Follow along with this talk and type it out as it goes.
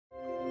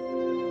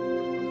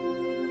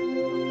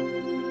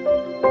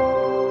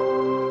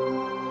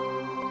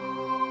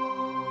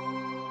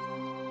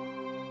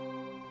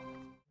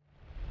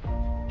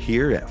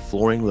Here at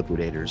Flooring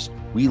Liquidators,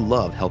 we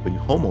love helping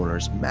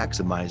homeowners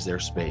maximize their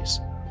space.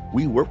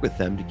 We work with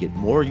them to get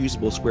more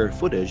usable square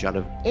footage out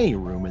of any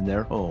room in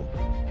their home.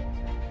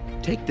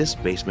 Take this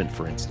basement,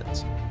 for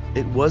instance.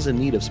 It was in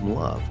need of some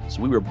love,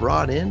 so we were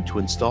brought in to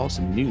install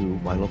some new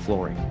vinyl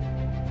flooring.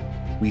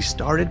 We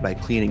started by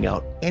cleaning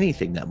out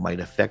anything that might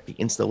affect the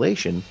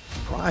installation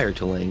prior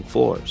to laying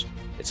floors.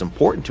 It's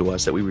important to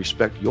us that we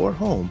respect your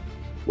home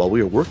while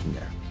we are working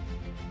there.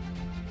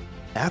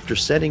 After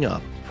setting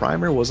up,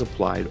 primer was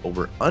applied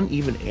over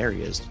uneven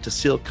areas to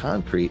seal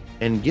concrete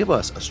and give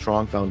us a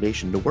strong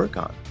foundation to work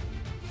on.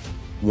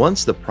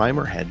 Once the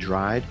primer had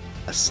dried,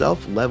 a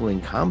self-leveling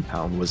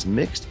compound was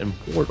mixed and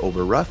poured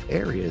over rough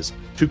areas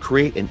to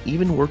create an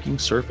even working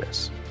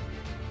surface.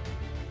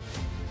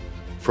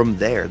 From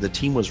there, the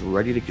team was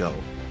ready to go,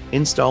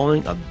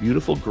 installing a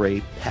beautiful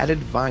gray padded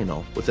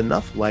vinyl with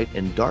enough light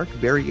and dark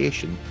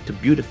variation to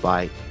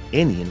beautify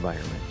any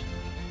environment.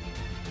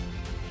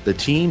 The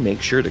team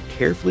makes sure to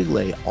carefully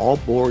lay all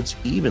boards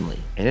evenly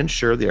and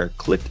ensure they are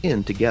clicked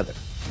in together,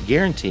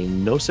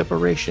 guaranteeing no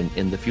separation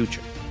in the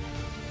future.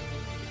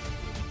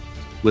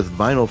 With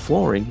vinyl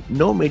flooring,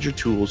 no major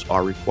tools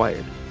are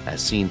required.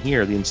 As seen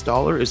here, the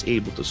installer is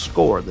able to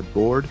score the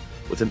board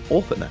with an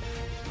Olfa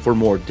knife. For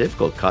more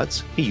difficult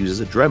cuts, he uses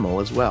a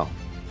Dremel as well.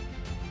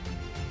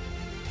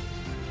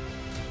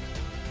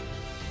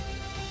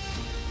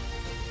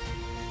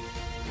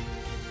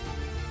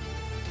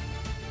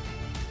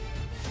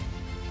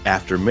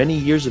 After many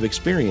years of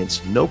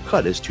experience, no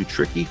cut is too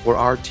tricky for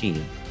our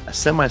team. A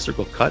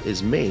semicircle cut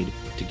is made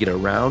to get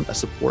around a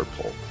support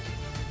pole.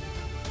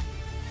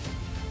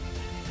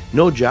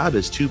 No job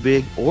is too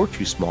big or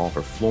too small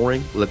for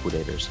Flooring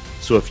Liquidators.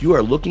 So if you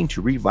are looking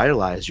to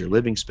revitalize your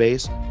living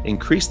space,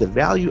 increase the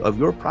value of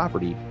your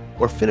property,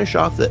 or finish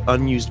off the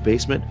unused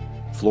basement,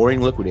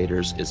 Flooring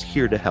Liquidators is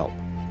here to help.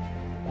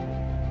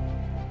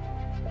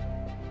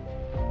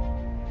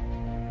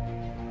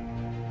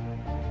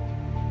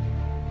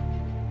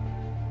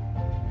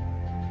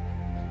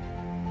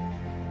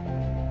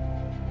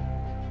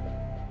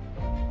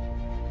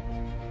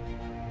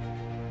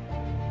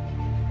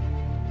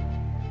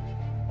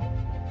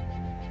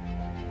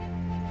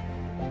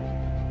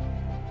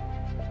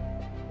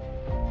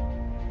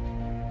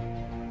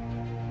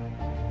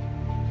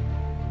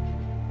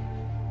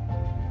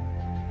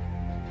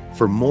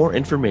 For more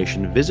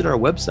information, visit our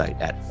website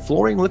at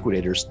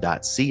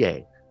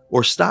flooringliquidators.ca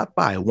or stop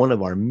by one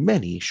of our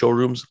many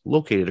showrooms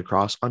located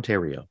across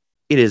Ontario.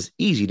 It is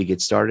easy to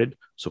get started,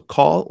 so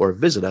call or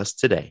visit us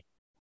today.